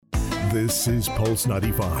This is Pulse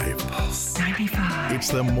 95. Pulse 95. It's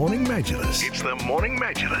the Morning Majlis.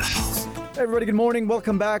 Hey everybody, good morning.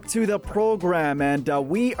 Welcome back to the program. And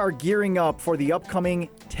we are gearing up for the upcoming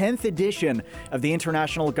 10th edition of the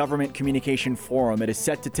International Government Communication Forum. It is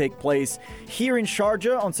set to take place here in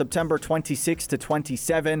Sharjah on September 26 to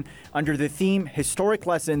 27 under the theme Historic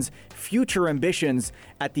Lessons, Future Ambitions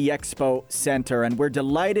at the Expo Center. And we're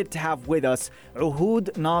delighted to have with us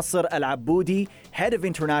Uhood Nasser Al-Aboudi, Head of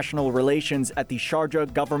International Relations at the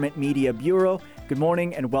Sharjah Government Media Bureau. Good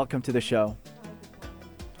morning and welcome to the show.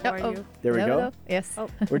 How are you? There we go. Hello. Yes.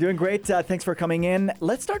 We're doing great. Thanks for coming in.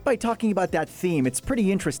 Let's start by talking about that theme. It's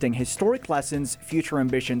pretty interesting. Historic Lessons, Future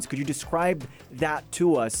Ambitions. Could you describe that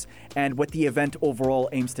to us and what the event overall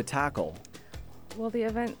aims to tackle? Well, the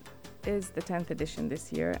event is the 10th edition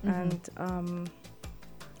this year, and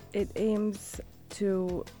it aims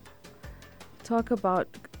to talk about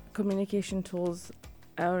communication tools,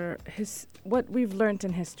 what we've learned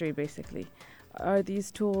in history, basically. Are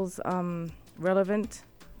these tools relevant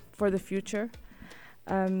for the future?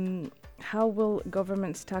 How will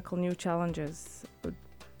governments tackle new challenges?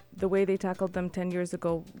 The way they tackled them 10 years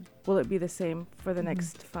ago, will it be the same for the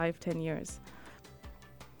next 5-10 years?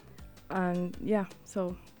 And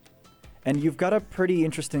And you've got a pretty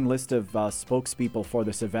interesting list of spokespeople for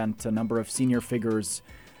this event, a number of senior figures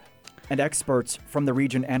and experts from the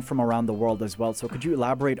region and from around the world as well. So could you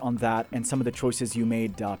elaborate on that and some of the choices you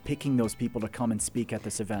made picking those people to come and speak at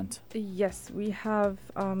this event? Yes, we have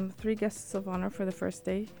 3 guests of honor for the first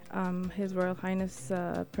day. His Royal Highness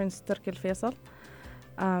Prince Turki Al Faisal.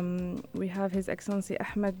 We have His Excellency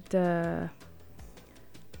Ahmed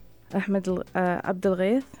Abdel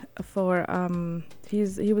Ghaith.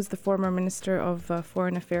 He was the former Minister of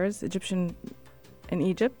Foreign Affairs, Egyptian in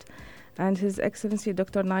Egypt. And His Excellency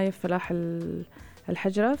Dr. Naif Falah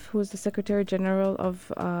Al-Hajraf, who is the Secretary General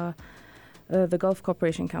of the Gulf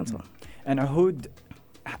Cooperation Council. And Uhood,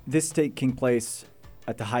 this taking place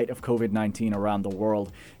at the height of COVID-19 around the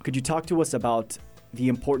world, could you talk to us about the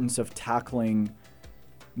importance of tackling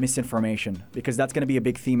misinformation? Because that's going to be a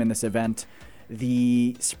big theme in this event.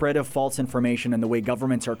 The spread of false information and the way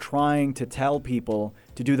governments are trying to tell people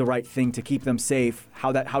to do the right thing to keep them safe,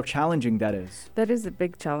 how challenging that is. That is a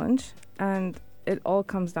big challenge, and it all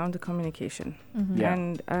comes down to communication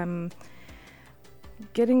and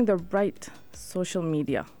getting the right social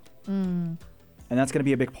media. And that's going to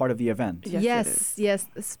be a big part of the event. Yes.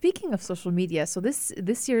 Speaking of social media, so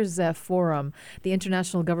this year's forum, the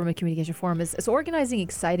International Government Communication Forum, is organizing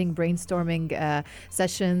exciting brainstorming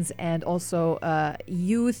sessions and also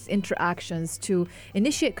youth interactions to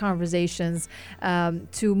initiate conversations,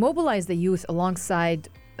 to mobilize the youth alongside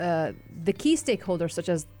the key stakeholders such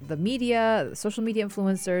as the media, social media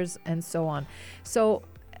influencers, and so on. So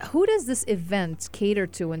who does this event cater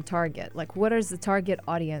to and target? Like, what is the target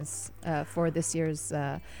audience for this year's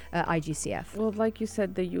IGCF? Well, like you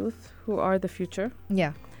said, the youth, who are the future.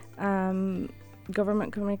 Yeah.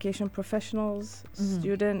 Government communication professionals,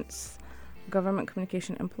 students, government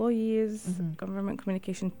communication employees, government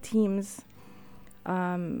communication teams,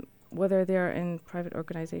 whether they're in private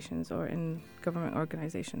organizations or in government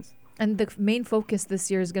organizations. And the main focus this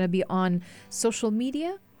year is going to be on social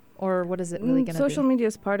media? Or what is it really going to be? Social media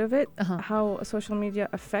is part of it. How social media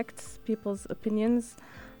affects people's opinions,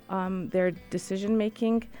 their decision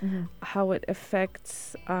making, how it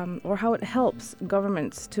affects or how it helps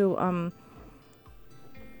governments to,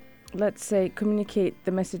 let's say, communicate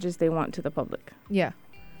the messages they want to the public. Yeah.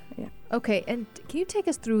 Okay, and can you take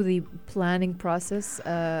us through the planning process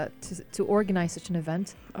to organize such an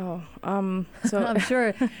event? So I'm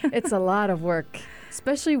sure it's a lot of work,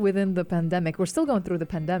 especially within the pandemic. We're still going through the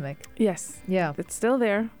pandemic. Yes. Yeah. It's still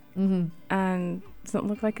there. And it doesn't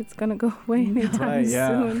look like it's going to go away anytime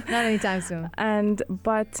soon. Not anytime soon.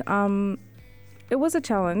 But it was a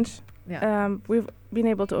challenge. Yeah. We've been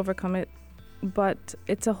able to overcome it, but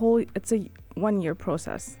it's a 1-year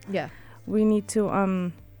process. Yeah. We need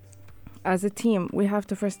to, as a team, we have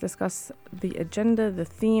to first discuss the agenda, the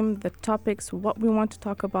theme, the topics, what we want to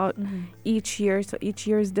talk about each year. So each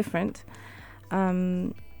year is different.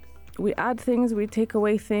 We add things, we take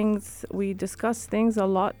away things, we discuss things a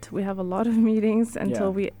lot. We have a lot of meetings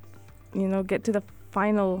until we, get to the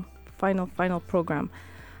final program.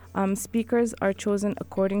 Speakers are chosen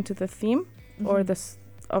according to the theme or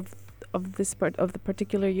of this part of the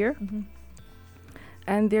particular year.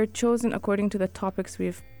 And they're chosen according to the topics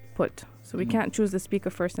we've put. So we can't choose the speaker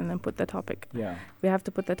first and then put the topic. Yeah. We have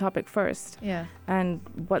to put the topic first. Yeah. And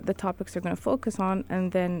what the topics are going to focus on,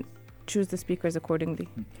 and then choose the speakers accordingly.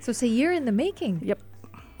 So it's a year in the making. Yep.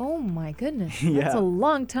 Oh my goodness. Yeah. That's a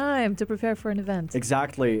long time to prepare for an event.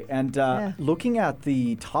 Exactly. And looking at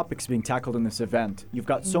the topics being tackled in this event, you've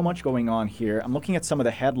got so much going on here. I'm looking at some of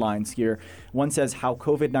the headlines here. One says how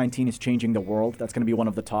COVID-19 is changing the world. That's going to be one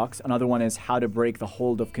of the talks. Another one is how to break the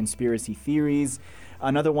hold of conspiracy theories.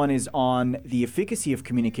 Another one is on the efficacy of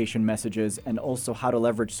communication messages and also how to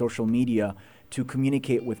leverage social media to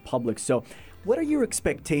communicate with public. So what are your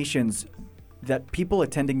expectations that people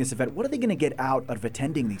attending this event, what are they going to get out of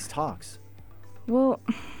attending these talks? Well,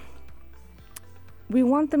 we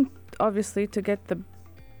want them obviously to get the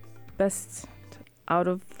best out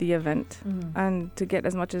of the event and to get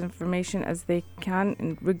as much information as they can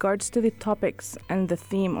in regards to the topics and the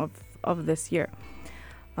theme of this year.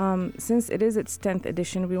 Since it is its 10th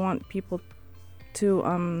edition, we want people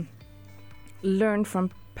to learn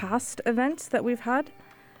from past events that we've had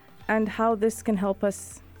and how this can help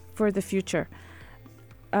us for the future.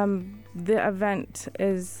 The event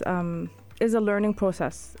is a learning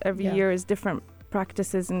process. Every year is different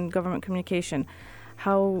practices in government communication,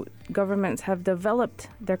 how governments have developed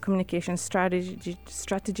their communication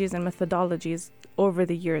strategies and methodologies over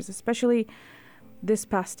the years, especially this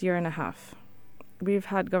past year and a half. We've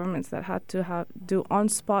had governments that had to do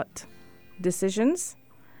on-spot decisions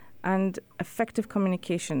and effective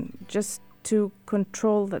communication just to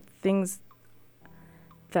control the things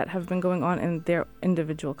that have been going on in their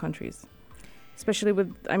individual countries. Especially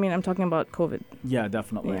with, I'm talking about COVID. Yeah,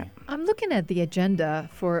 definitely. Yeah. I'm looking at the agenda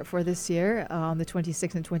for this year on the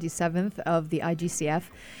 26th and 27th of the IGCF.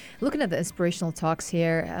 Looking at the inspirational talks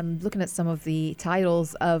here, I'm looking at some of the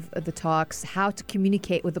titles of the talks, how to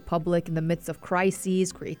communicate with the public in the midst of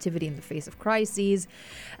crises, creativity in the face of crises,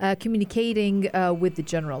 communicating with the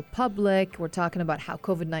general public. We're talking about how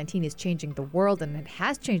COVID-19 is changing the world, and it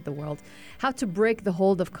has changed the world. How to break the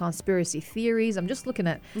hold of conspiracy theories. I'm just looking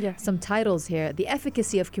at some titles here. The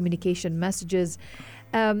efficacy of communication messages.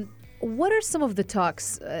 What are some of the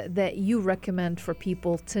talks that you recommend for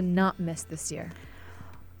people to not miss this year?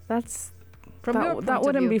 That's From your point that of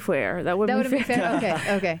wouldn't view. be fair. That wouldn't be fair.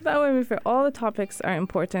 Okay. That wouldn't be fair. All the topics are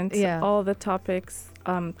important. Yeah. All the topics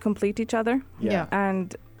complete each other. Yeah.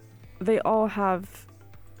 And they all have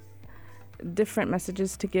different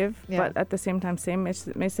messages to give, but at the same time, same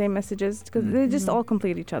messages, because they just all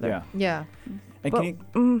complete each other. Yeah. And But, can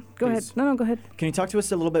you, go ahead. please. No, go ahead. Can you talk to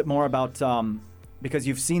us a little bit more about, because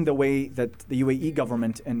you've seen the way that the UAE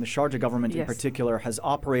government and the Sharjah government in Yes. particular has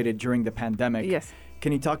operated during the pandemic. Yes.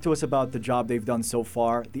 Can you talk to us about the job they've done so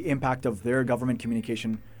far, the impact of their government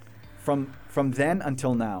communication from then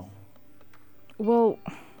until now? Well,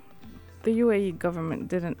 the UAE government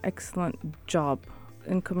did an excellent job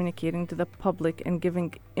in communicating to the public and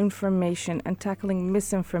giving information and tackling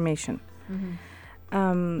misinformation.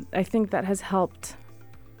 I think that has helped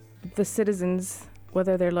the citizens,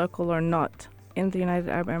 whether they're local or not, in the United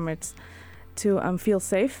Arab Emirates to feel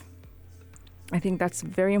safe. I think that's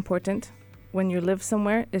very important when you live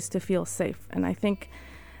somewhere, is to feel safe. And I think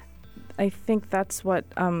that's what,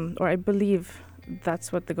 or I believe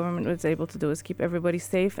that's what the government was able to do, is keep everybody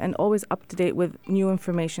safe and always up to date with new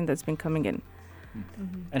information that's been coming in.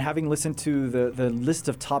 And having listened to the list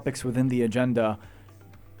of topics within the agenda,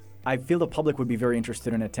 I feel the public would be very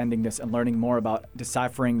interested in attending this and learning more about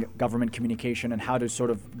deciphering government communication and how to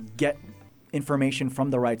sort of get information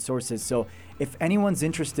from the right sources. So if anyone's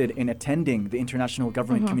interested in attending the International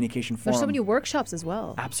Government Communication Forum... There's so many workshops as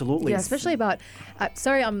well. Absolutely. Yeah, especially about,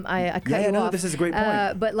 sorry, I cut you off. This is a great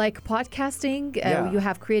point. But like podcasting, you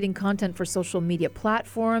have creating content for social media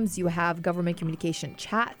platforms, you have government communication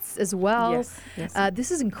chats as well. Yes.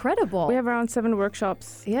 This is incredible. We have around 7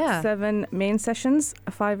 workshops, 7 main sessions,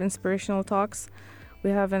 5 inspirational talks. We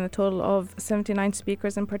have in a total of 79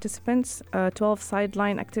 speakers and participants, 12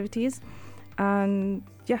 sideline activities, and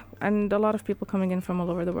a lot of people coming in from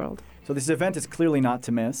all over the world. So this event is clearly not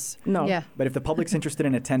to miss. No. Yeah. But if the public's interested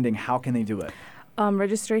in attending, how can they do it?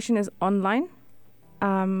 Registration is online.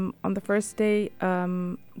 On the first day,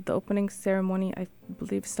 the opening ceremony, I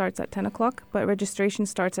believe, starts at 10 o'clock, but registration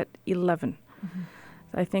starts at 11.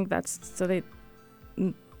 I think it's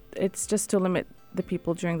just to limit the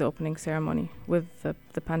people during the opening ceremony with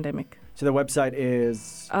the pandemic. So the website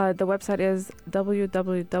is... The website is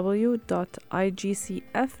www.igcf.ae.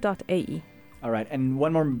 All right. And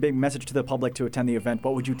one more big message to the public to attend the event.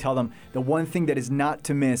 What would you tell them? The one thing that is not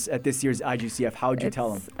to miss at this year's IGCF, how would you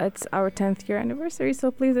tell them? It's our 10th year anniversary,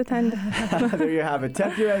 so please attend. There you have it.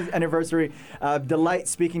 10th year anniversary. Delight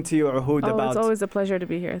speaking to you, Uhud, about... It's always a pleasure to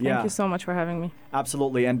be here. Thank you so much for having me.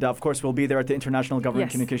 Absolutely. And of course, we'll be there at the International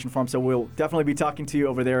Government Communication Forum, so we'll definitely be talking to you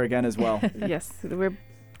over there again as well. Yes. We're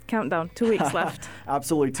countdown. 2 weeks left.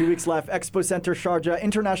 Absolutely. 2 weeks left. Expo Center Sharjah,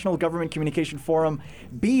 International Government Communication Forum.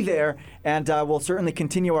 Be there, and we'll certainly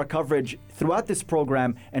continue our coverage throughout this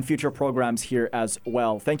program and future programs here as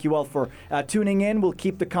well. Thank you all for tuning in. We'll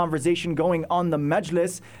keep the conversation going on the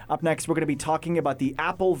Majlis. Up next, we're going to be talking about the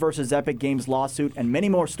Apple versus Epic Games lawsuit and many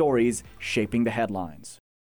more stories shaping the headlines.